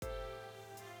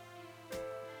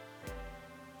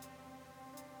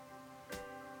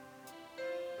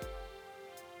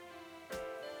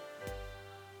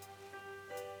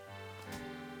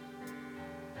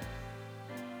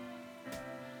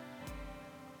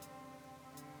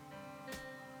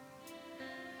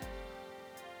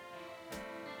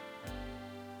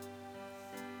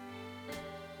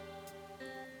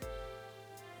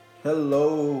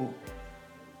Hello,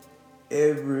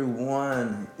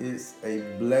 everyone. It's a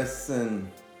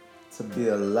blessing to be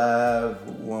alive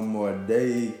one more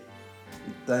day.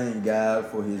 We thank God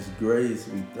for His grace.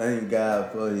 We thank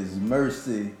God for His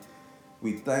mercy.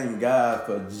 We thank God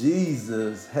for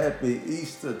Jesus. Happy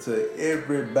Easter to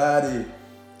everybody.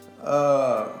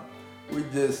 Uh, we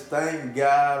just thank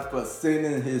God for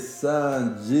sending His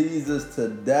Son Jesus to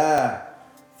die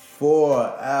for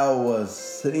our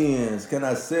sins. Can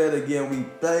I say it again? We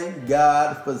thank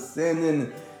God for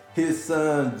sending His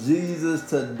Son Jesus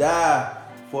to die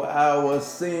for our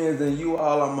sins. And you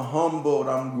all, I'm humbled.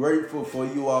 I'm grateful for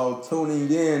you all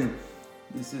tuning in.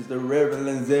 This is the Reverend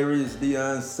Lanzarius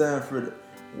Dion Sanford.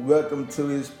 Welcome to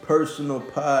his personal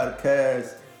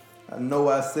podcast. I know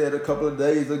I said a couple of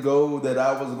days ago that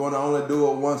I was going to only do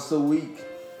it once a week,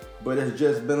 but it's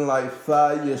just been like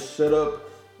fire shut up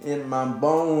in my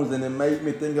bones, and it made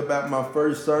me think about my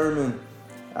first sermon.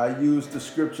 I used the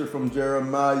scripture from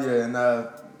Jeremiah, and I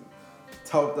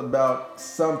talked about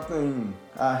something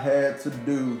I had to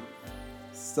do.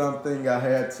 Something I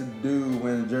had to do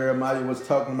when Jeremiah was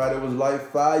talking about it was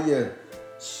like fire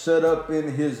shut up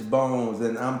in his bones.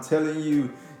 And I'm telling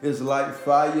you, it's like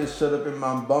fire shut up in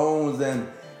my bones, and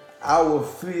I will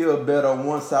feel better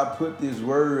once I put this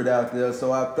word out there.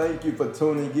 So I thank you for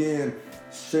tuning in.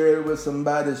 Share it with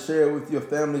somebody, share it with your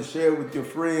family, share it with your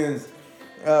friends.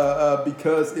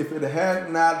 Because if it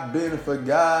had not been for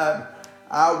God,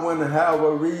 I wouldn't have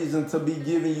a reason to be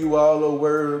giving you all a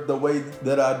word the way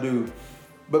that I do.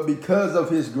 But because of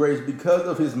His grace, because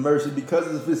of His mercy,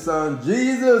 because of His Son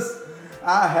Jesus,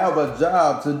 I have a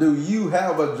job to do. You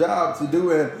have a job to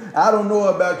do. And I don't know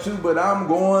about you, but I'm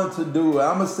going to do it.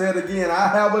 I'm going to say it again. I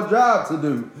have a job to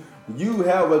do. You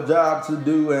have a job to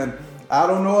do. And I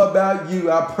don't know about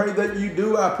you. I pray that you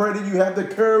do. I pray that you have the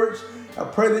courage. I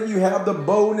pray that you have the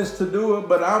boldness to do it,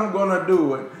 but I'm going to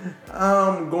do it.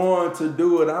 I'm going to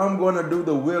do it. I'm going to do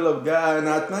the will of God. And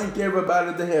I thank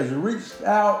everybody that has reached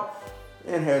out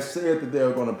and has said that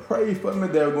they're going to pray for me,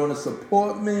 they're going to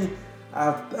support me.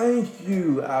 I thank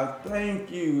you. I thank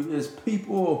you. It's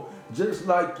people just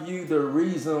like you the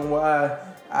reason why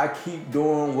I keep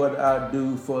doing what I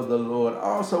do for the Lord. I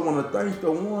also want to thank the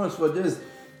ones for just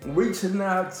reaching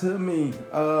out to me,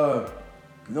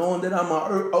 knowing that I'm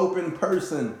an open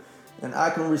person and I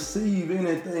can receive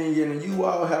anything. And you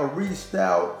all have reached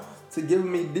out to give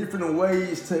me different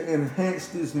ways to enhance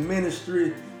this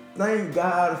ministry. Thank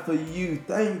God for you.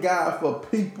 Thank God for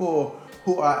people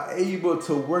who are able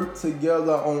to work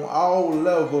together on all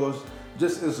levels.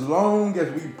 Just as long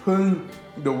as we put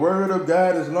the word of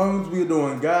God, as long as we're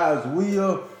doing God's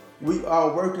will, we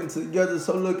are working together.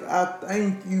 So look, I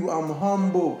thank you. I'm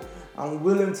humble. I'm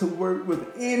willing to work with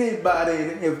anybody.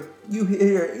 And if you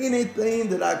hear anything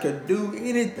that I could do,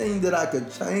 anything that I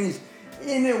could change,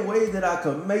 any way that I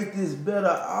could make this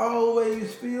better,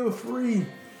 always feel free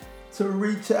to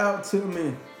reach out to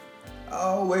me.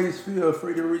 Always feel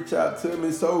free to reach out to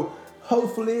me. So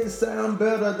hopefully it sounds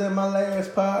better than my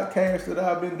last podcast that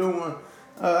I've been doing.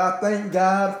 I thank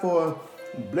God for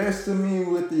blessing me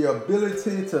with the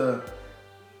ability to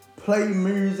play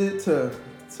music,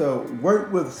 to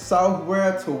work with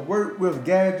software, to work with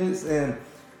gadgets, and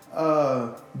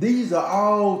these are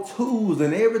all tools,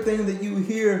 and everything that you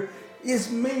hear,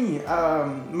 it's me.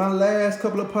 My last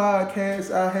couple of podcasts,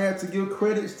 I had to give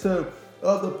credits to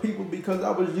other people because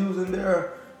I was using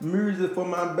their music for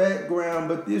my background.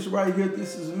 But this right here,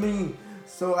 this is me.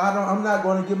 So I'm not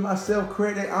going to give myself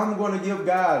credit. I'm going to give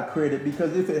God credit,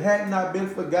 because if it had not been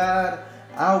for God,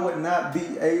 I would not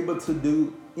be able to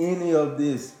do any of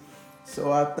this.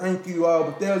 So I thank you all.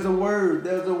 But there's a word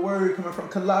coming from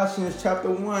Colossians chapter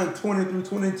 1, 20 through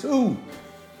 22.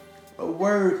 A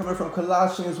word coming from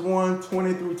Colossians 1,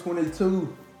 20 through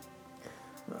 22.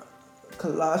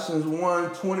 Colossians 1,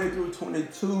 20 through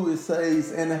 22, it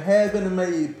says, "And having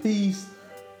made peace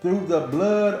through the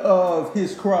blood of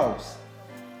His cross,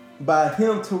 by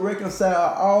Him to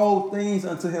reconcile all things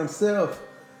unto Himself.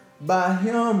 By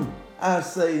Him, I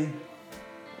say,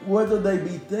 whether they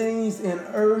be things in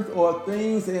earth or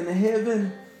things in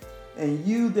heaven, and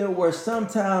you that were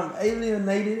sometime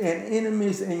alienated and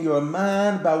enemies in your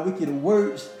mind by wicked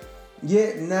works,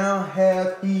 yet now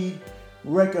hath He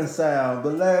reconciled."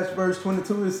 The last verse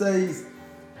 22, it says,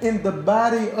 "In the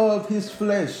body of His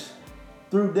flesh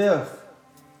through death,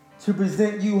 to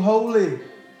present you holy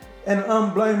and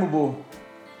unblameable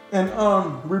and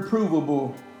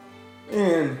unreprovable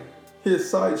in His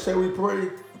sight." Shall we pray?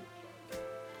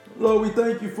 Lord, we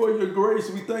thank you for your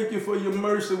grace. We thank you for your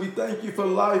mercy. We thank you for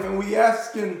life. And we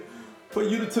asking for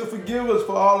you to forgive us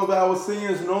for all of our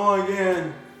sins, knowing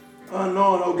and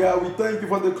unknown, oh God. We thank you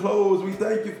for the clothes. We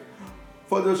thank you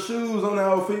for the shoes on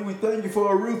our feet. We thank you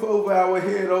for a roof over our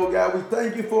head, oh God. We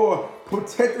thank you for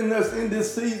protecting us in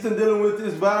this season, dealing with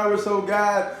this virus, oh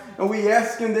God. And we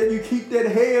asking that you keep that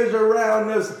hedge around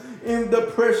us in the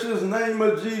precious name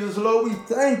of Jesus. Lord, we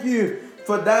thank you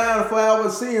for dying for our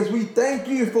sins. We thank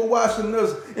you for washing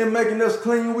us and making us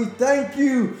clean. We thank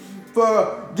you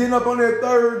for getting up on that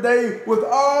third day with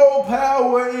all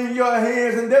power in your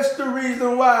hands. And that's the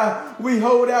reason why we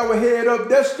hold our head up.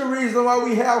 That's the reason why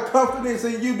we have confidence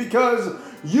in you, because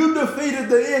you defeated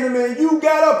the enemy and you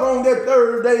got up on that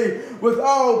third day with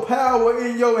all power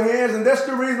in your hands. And that's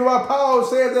the reason why Paul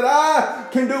said that I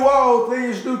can do all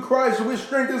things through Christ which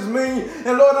strengthens me.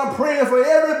 And Lord, I'm praying for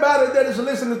everybody that is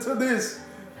listening to this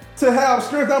to have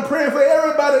strength. I'm praying for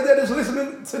everybody that is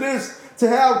listening to this to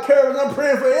have courage. I'm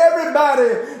praying for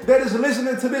everybody that is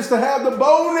listening to this to have the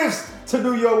boldness to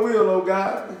do your will, oh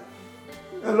God.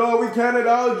 And Lord, we count it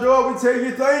all joy. We tell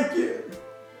you thank you.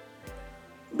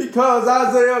 Because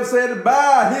Isaiah said,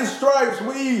 by his stripes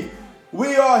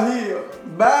we are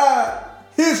healed. By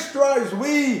his stripes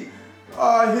we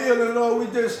are healed. And Lord,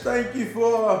 we just thank you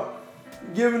for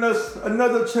giving us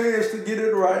another chance to get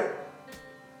it right.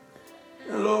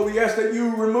 And Lord, we ask that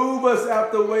you remove us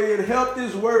out the way and help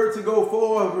this word to go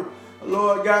forward.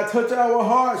 Lord God, touch our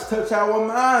hearts, touch our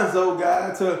minds, oh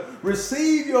God, to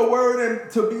receive your word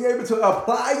and to be able to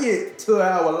apply it to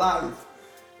our life.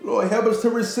 Lord, help us to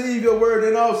receive your word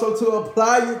and also to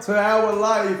apply it to our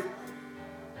life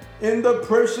in the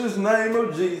precious name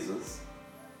of Jesus.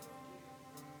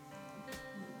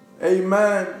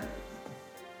 Amen.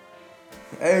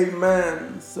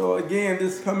 Amen. So again,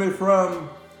 this is coming from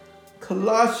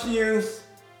Colossians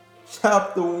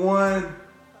chapter 1,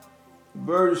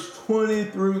 verse 20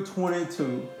 through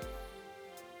 22.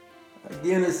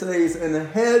 Again, it says, and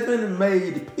heaven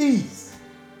made peace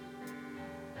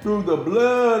through the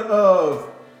blood of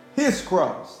his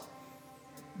cross,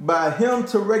 by him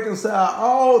to reconcile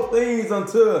all things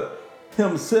unto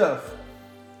himself.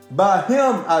 By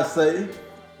him, I say,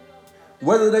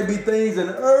 whether they be things in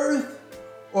earth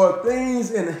or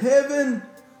things in heaven,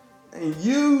 and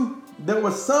you that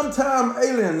were sometime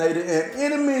alienated and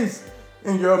enemies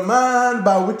in your mind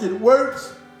by wicked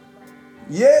works,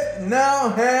 yet now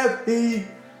hath he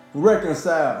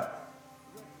reconciled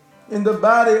in the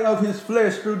body of his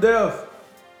flesh through death,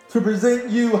 to present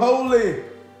you holy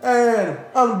and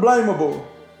unblameable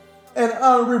and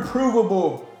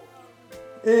unreprovable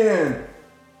in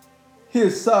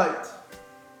his sight.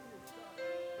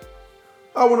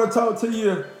 I want to talk to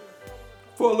you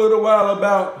for a little while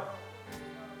about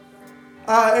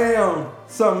I am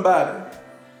somebody.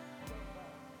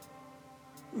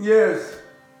 Yes,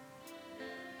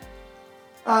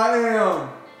 I am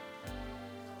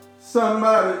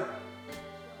somebody.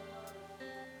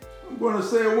 I'm going to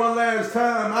say it one last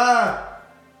time.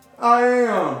 I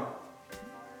am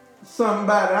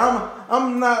somebody.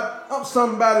 I'm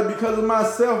somebody because of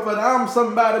myself, but I'm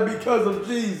somebody because of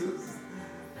Jesus.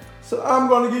 So I'm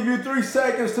going to give you 3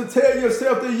 seconds to tell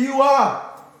yourself that you are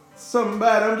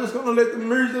somebody. I'm just going to let the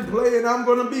music play and I'm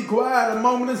going to be quiet, a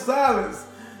moment of silence.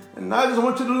 And I just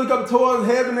want you to look up towards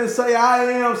heaven and say, I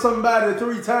am somebody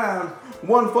 3 times.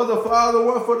 1 for the Father,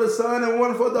 1 for the Son, and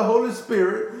 1 for the Holy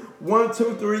Spirit. 1,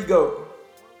 2, 3, go.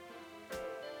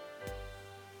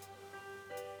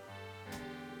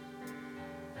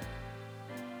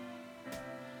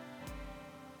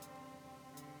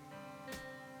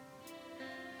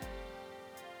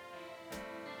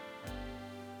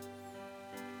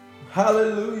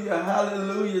 Hallelujah,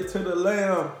 hallelujah to the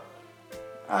Lamb.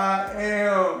 I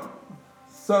am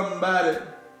somebody.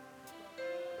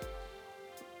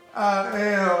 I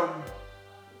am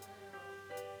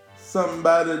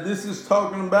somebody. This is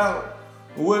talking about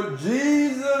what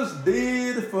Jesus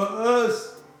did for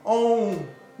us on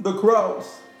the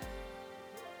cross.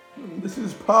 This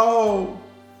is Paul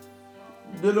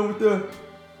dealing with the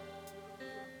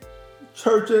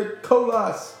church at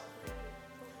Colossus.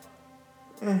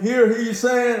 And here he's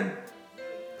saying,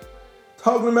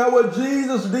 talking about what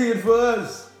Jesus did for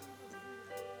us.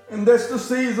 And that's the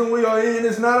season we are in.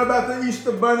 It's not about the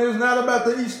Easter bunny. It's not about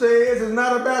the Easter eggs. It's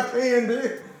not about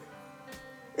candy.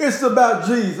 It's about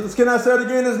Jesus. Can I say it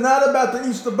again? It's not about the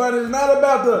Easter bunny. It's not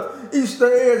about the Easter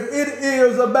eggs. It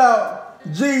is about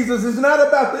Jesus. It's not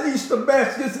about the Easter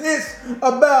baskets. It's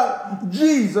about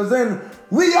Jesus. And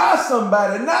we are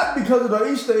somebody, not because of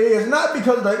the Easter eggs, not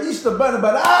because of the Easter bunny,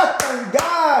 but I thank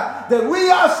God that we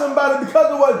are somebody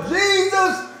because of what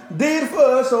Jesus did for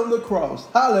us on the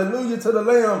cross. Hallelujah to the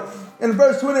Lamb. In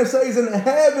verse 20 it says, in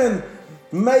heaven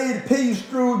made peace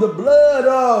through the blood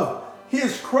of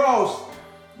his cross,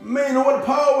 Meaning what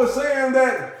Paul was saying,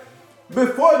 that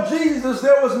before Jesus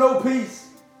there was no peace.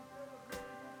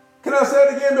 Can I say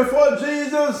it again? Before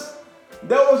Jesus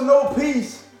there was no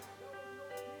peace.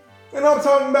 And I'm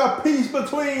talking about peace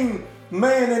between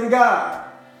man and God.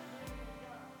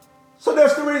 So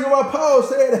that's the reason why Paul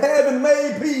said, having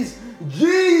made peace,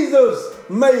 Jesus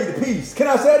made peace. Can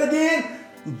I say it again?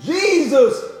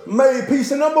 Jesus made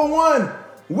peace. And number one,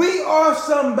 we are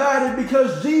somebody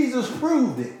because Jesus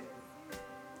proved it.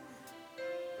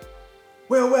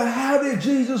 Well, how did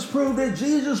Jesus prove it?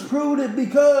 Jesus proved it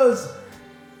because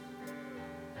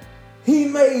he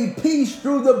made peace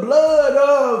through the blood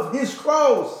of his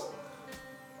cross.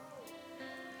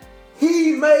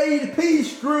 He made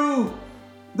peace through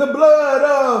the blood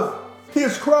of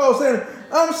his cross. And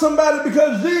I'm somebody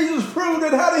because Jesus proved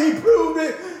it. How did he prove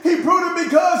it? He proved it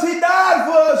because he died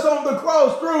for us on the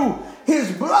cross through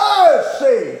his blood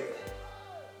shed.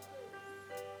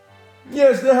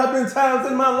 Yes, there have been times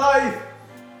in my life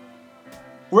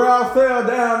where I fell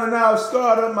down and I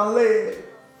scarred up my leg.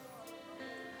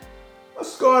 I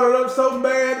scarred it up so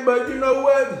bad, but you know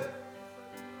what?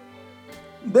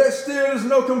 There still is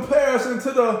no comparison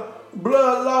to the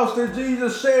blood loss that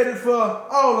Jesus shedded for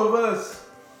all of us.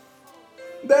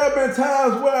 There have been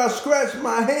times where I scratched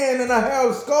my hand and I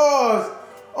have scars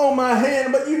on my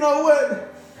hand, but you know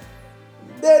what?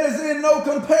 That is in no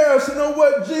comparison of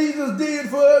what Jesus did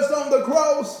for us on the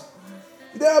cross.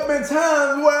 There have been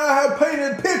times where I have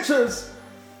painted pictures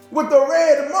with the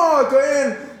red marker,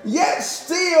 and yet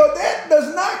still that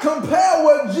does not compare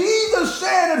what Jesus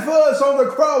shed for us on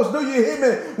the cross. Do you hear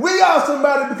me? We are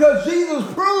somebody because Jesus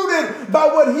proved it by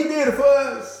what he did for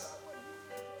us.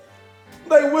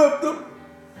 They whipped him.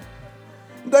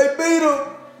 They beat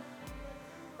him.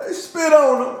 They spit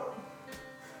on him.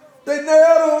 They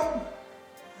nailed him.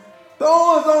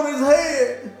 Thorns on his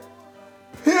head.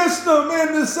 Pierced him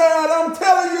in the side. I'm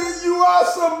telling you, you are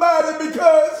somebody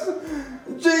because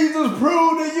Jesus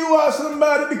proved that you are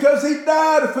somebody because he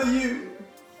died for you.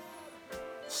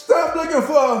 Stop looking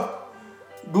for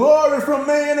glory from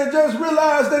man and just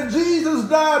realize that Jesus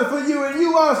died for you and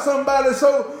you are somebody.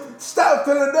 So stop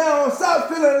feeling down. Stop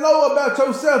feeling low about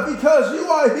yourself because you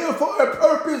are here for a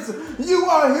purpose. You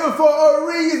are here for a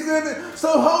reason.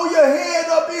 So hold your head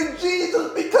up in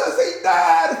Jesus because he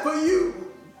died for you.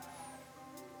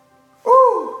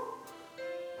 Ooh.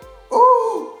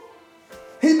 Ooh.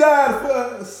 He died for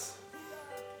us.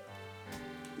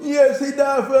 Yes, he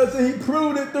died for us and he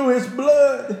proved it through his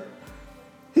blood.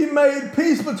 He made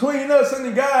peace between us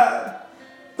and God.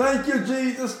 Thank you,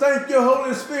 Jesus. Thank you,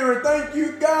 Holy Spirit. Thank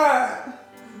you, God.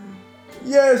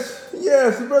 Yes,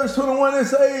 verse 21 it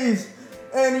says,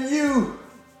 and you,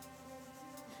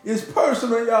 it's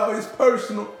personal, y'all, it's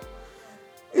personal.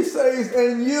 It says,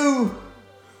 and you,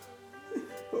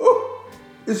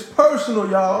 it's personal,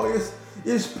 y'all.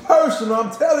 It's personal,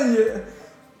 I'm telling you.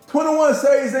 21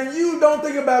 says, and you don't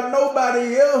think about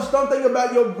nobody else. Don't think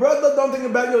about your brother. Don't think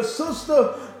about your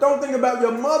sister. Don't think about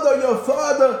your mother, your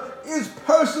father. It's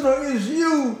personal, it's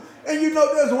you. And you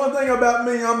know there's one thing about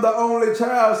me. I'm the only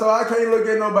child, so I can't look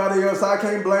at nobody else. I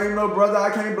can't blame no brother.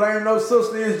 I can't blame no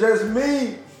sister. It's just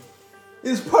me.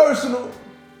 It's personal.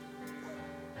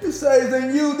 It says,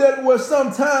 and you that were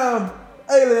sometime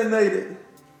alienated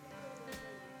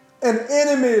and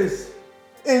enemies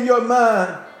in your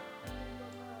mind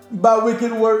by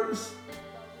wicked works,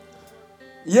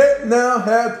 yet now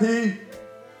hath he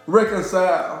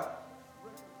reconciled.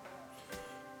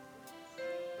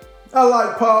 I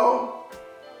like Paul.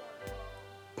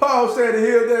 Paul said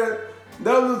here that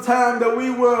there was a time that we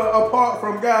were apart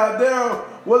from God. There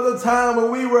was a time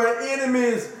when we were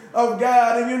enemies of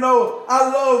God. And you know, I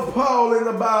love Paul in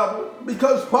the Bible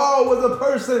because Paul was a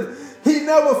person, he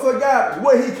never forgot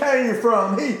where he came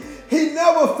from. He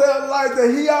never felt like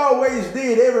that he always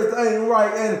did everything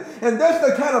right. And that's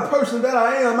the kind of person that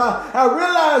I am. I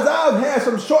realize I've had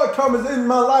some shortcomings in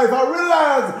my life. I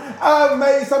realize I've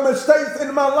made some mistakes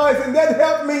in my life. And that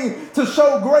helped me to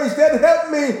show grace. That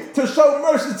helped me to show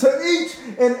mercy to each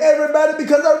and everybody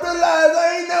because I realized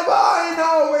I ain't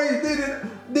always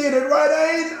did it right.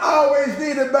 I ain't always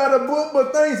did it by the book.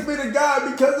 But thanks be to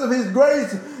God because of his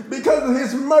grace, because of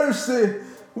his mercy.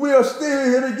 We are still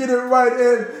here to get it right.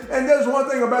 And there's one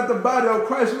thing about the body of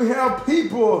Christ. We have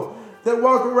people that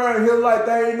walk around here like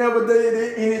they ain't never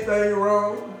did anything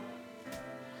wrong.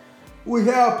 We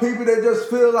have people that just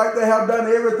feel like they have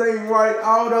done everything right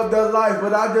all of their life.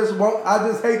 But I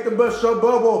just hate to bust your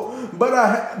bubble. But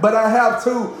I have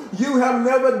to. You have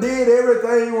never did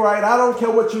everything right. I don't care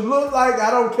what you look like.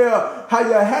 I don't care how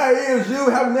your hair is. You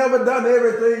have never done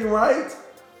everything right.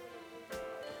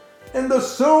 And the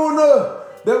sooner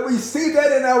that we see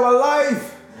that in our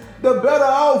life, the better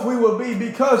off we will be,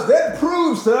 because that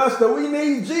proves to us that we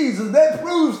need Jesus. That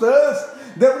proves to us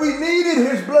that we needed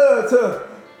his blood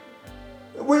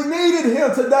we needed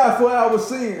him to die for our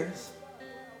sins.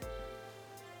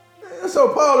 And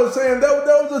so Paul is saying there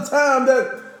was a time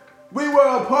that we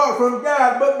were apart from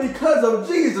God, but because of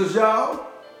Jesus, y'all,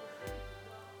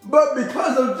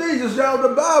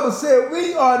 the Bible said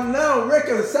we are now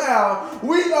reconciled.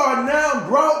 We are now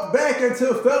brought back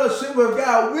into fellowship with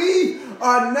God. We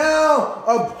are now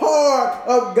a part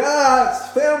of God's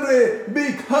family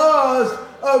because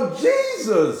of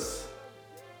Jesus.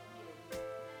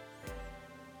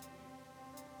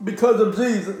 Because of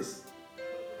Jesus.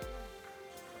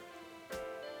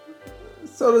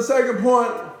 So the second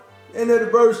point in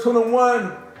that verse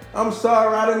 21, I'm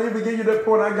sorry, I didn't even give you that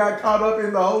point. I got caught up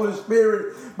in the Holy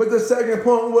Spirit. But the second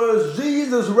point was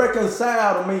Jesus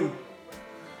reconciled me.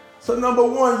 So number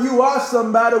one, you are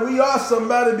somebody. We are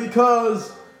somebody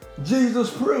because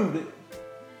Jesus proved it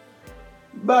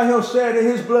by him shedding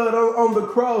his blood on the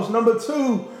cross. Number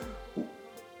two,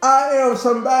 I am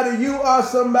somebody. You are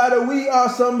somebody. We are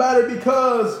somebody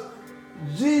because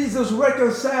Jesus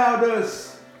reconciled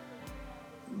us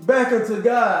back into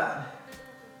God.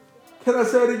 Can I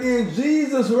say it again?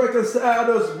 Jesus reconciled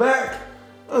us back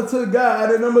unto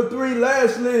God. And number three,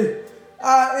 lastly,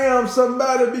 I am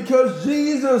somebody because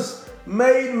Jesus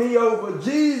made me over.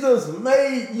 Jesus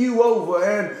made you over.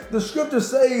 And the scripture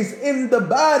says, in the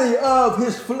body of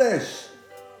his flesh,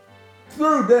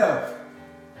 through death.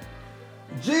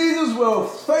 Jesus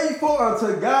was faithful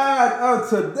unto God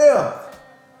unto death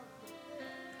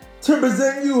to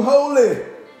present you holy.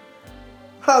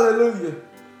 Hallelujah.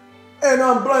 And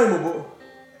unblameable,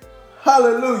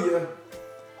 hallelujah,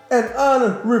 and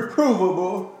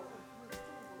unreprovable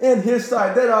in his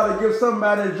sight. That ought to give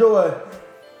somebody joy.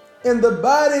 In the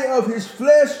body of his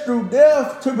flesh through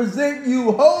death to present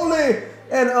you holy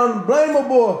and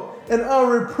unblameable and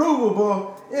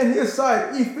unreprovable in his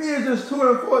sight. Ephesians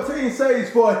 2:14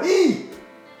 says, for he,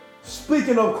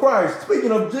 speaking of Christ,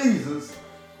 speaking of Jesus,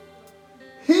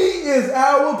 he is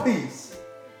our peace.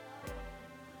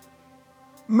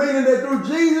 Meaning that through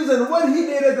Jesus and what he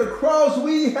did at the cross,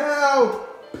 we have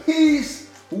peace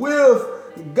with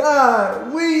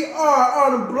God. We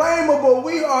are unblameable.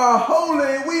 We are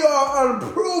holy. We are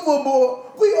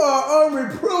unprovable. We are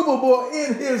unreprovable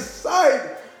in his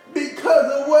sight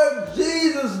because of what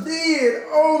Jesus did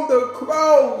on the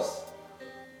cross.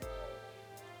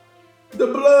 The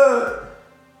blood,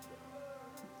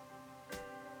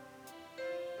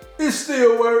 it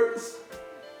still works.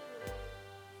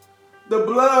 The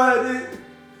blood,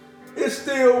 it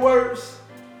still works.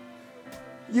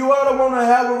 You ought to want to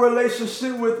have a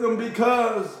relationship with him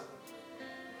because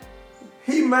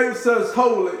he makes us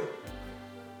holy.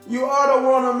 You ought to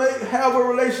want to have a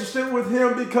relationship with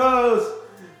him because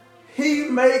he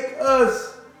makes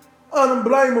us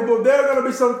unblameable. There are going to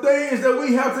be some things that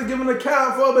we have to give an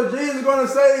account for, but Jesus is going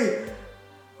to say,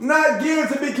 not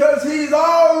guilty, because he's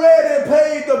already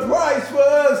paid the price for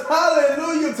us.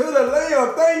 Hallelujah to the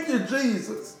Lamb. Thank you,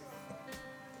 Jesus.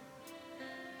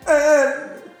 And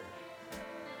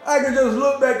I can just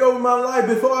look back over my life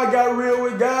before I got real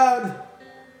with God.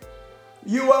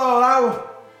 You all,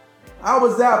 I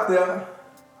was out there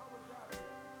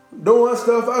doing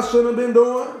stuff I shouldn't have been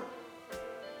doing.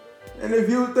 And if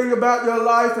you think about your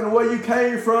life and where you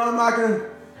came from,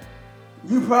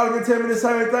 you probably can tell me the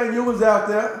same thing. You was out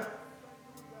there.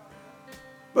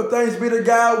 But thanks be to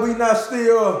God, we not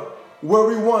still where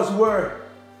we once were.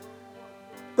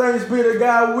 Thanks be to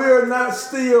God, we're not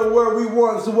still where we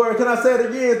once were. Can I say it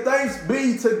again? Thanks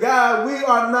be to God, we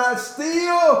are not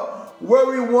still where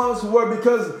we once were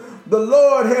because the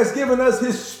Lord has given us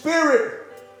his spirit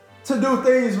to do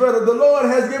things better. The Lord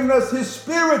has given us his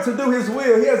spirit to do his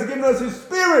will. He has given us his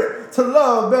spirit to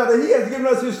love better. He has given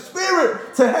us his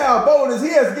spirit to have boldness. He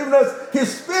has given us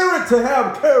his spirit to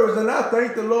have courage. And I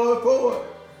thank the Lord for it.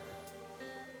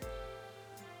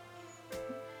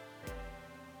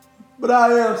 But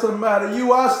I am somebody.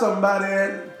 You are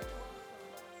somebody.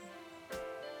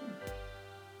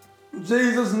 And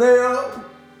Jesus nailed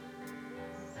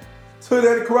to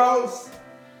that cross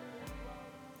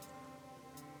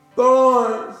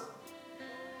thorns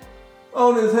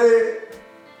on his head,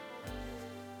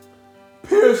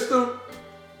 pierced him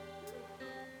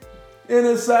in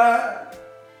his side.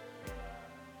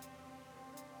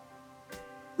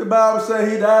 The Bible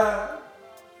says he died.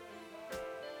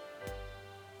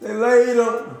 They laid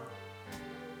him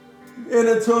in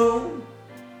a tomb.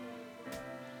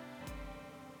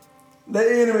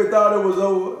 The enemy thought it was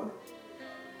over.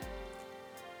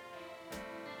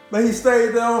 But he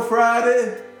stayed there on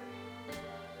Friday.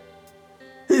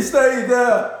 He stayed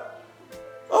there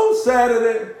on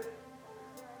Saturday.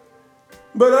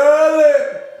 But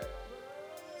early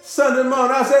Sunday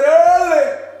morning, I said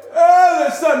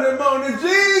early Sunday morning,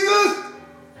 Jesus,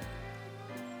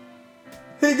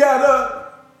 he got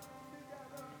up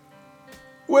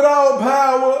with all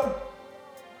power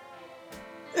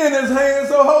in his hand.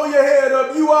 So hold your head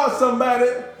up. You are somebody.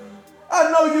 I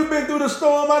know you've been through the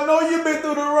storm. I know you've been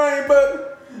through the rain,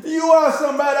 but you are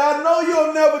somebody. I know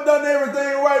you've never done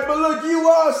everything right, but look, you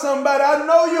are somebody. I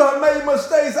know you have made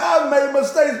mistakes. I've made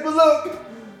mistakes, but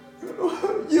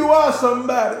look, you are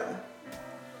somebody.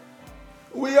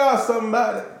 We are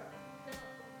somebody.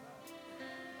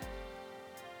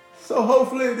 So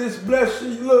hopefully this bless you.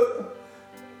 Look,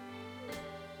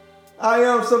 I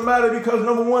am somebody because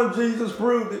number one, Jesus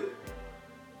proved it.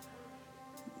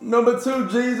 Number two,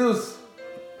 Jesus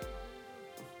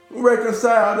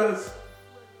reconciled us.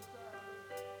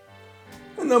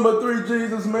 And number three,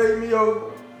 Jesus made me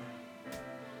over.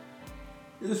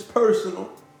 It's personal.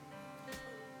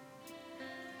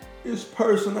 It's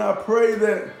personal. I pray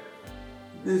that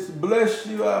this bless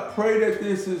you. I pray that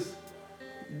this is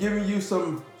giving you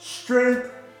some strength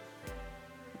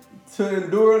to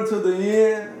endure until the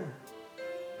end.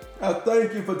 I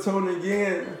thank you for tuning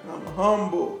in. I'm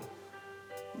humbled.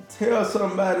 Tell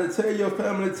somebody, tell your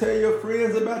family, tell your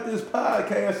friends about this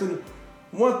podcast. And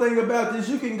one thing about this,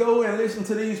 you can go and listen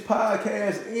to these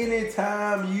podcasts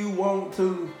anytime you want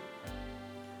to.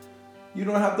 You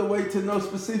don't have to wait till no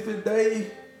specific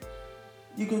day.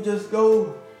 You can just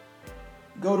go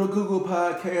to Google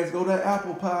Podcasts, go to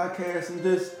Apple Podcasts, and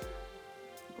just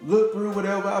look through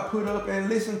whatever I put up and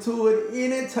listen to it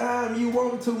anytime you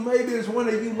want to. Maybe it's one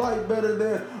that you like better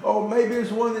than, or maybe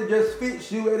it's one that just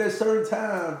fits you at a certain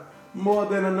time more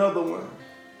than another one.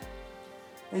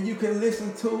 And you can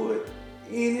listen to it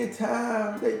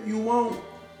anytime that you want.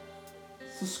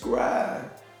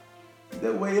 Subscribe.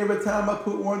 That way every time I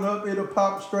put one up, it'll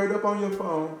pop straight up on your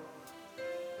phone.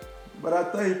 But I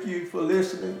thank you for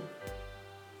listening.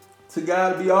 To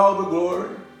God be all the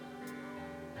glory.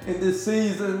 In this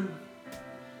season,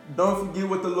 don't forget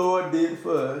what the Lord did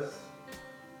for us.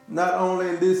 Not only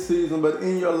in this season, but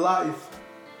in your life.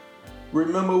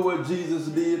 Remember what Jesus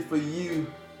did for you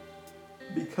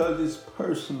because it's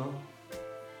personal.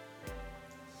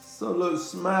 So look,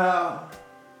 smile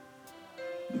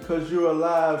because you're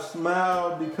alive.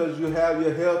 Smile because you have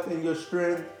your health and your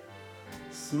strength.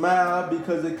 Smile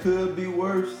because it could be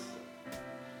worse.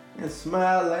 And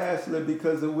smile lastly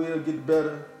because it will get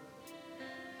better.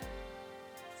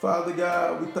 Father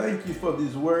God, we thank you for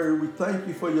this word. We thank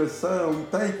you for your son. We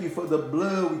thank you for the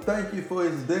blood. We thank you for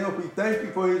his death. We thank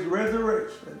you for his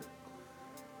resurrection.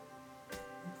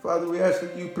 Father, we ask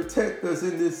that you protect us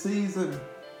in this season,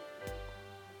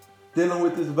 dealing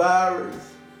with this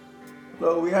virus.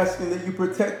 Lord, we asking that you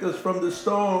protect us from the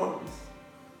storms.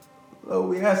 Lord,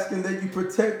 we asking that you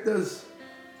protect us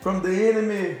from the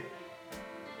enemy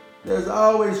that's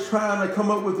always trying to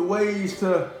come up with ways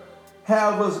to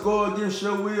have us go against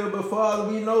your will. But Father,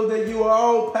 we know that you are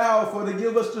all powerful to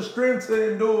give us the strength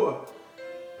to endure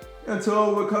and to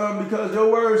overcome, because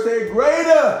your word said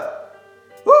greater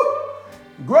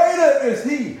is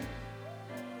he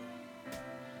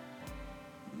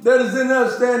that is in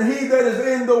us than he that is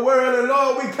in the world. And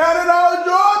Lord, we count it all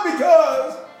joy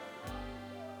because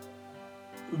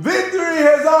victory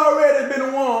has already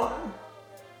been won.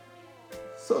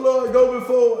 So Lord, go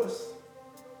before us.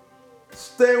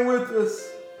 Stand with us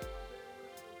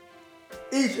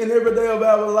each and every day of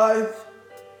our life.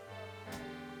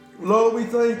 Lord, we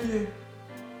thank you.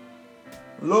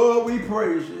 Lord, we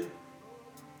praise you.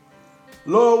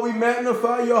 Lord, we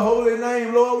magnify your holy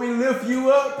name. Lord, we lift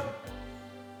you up.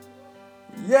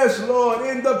 Yes, Lord,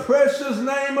 in the precious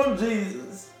name of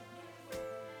Jesus.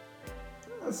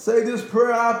 I say this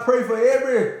prayer. I pray for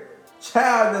every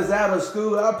child that's out of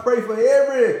school. I pray for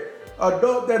every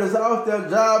adult that is off their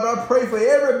job. I pray for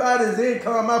everybody's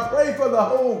income. I pray for the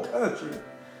whole country.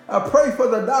 I pray for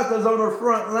the doctors on the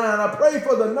front line. I pray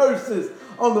for the nurses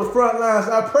on the front lines.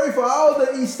 I pray for all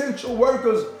the essential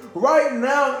workers right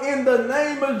now in the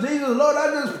name of Jesus. Lord,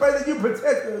 I just pray that you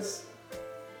protect us.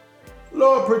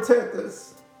 Lord, protect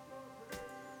us.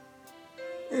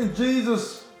 In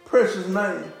Jesus' precious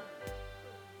name.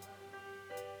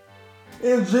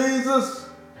 In Jesus'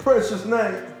 precious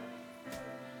name.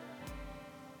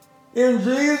 In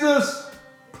Jesus'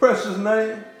 precious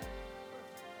name.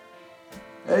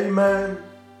 Amen.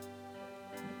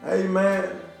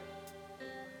 Amen.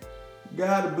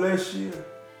 God bless you.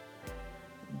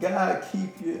 God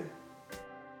keep you.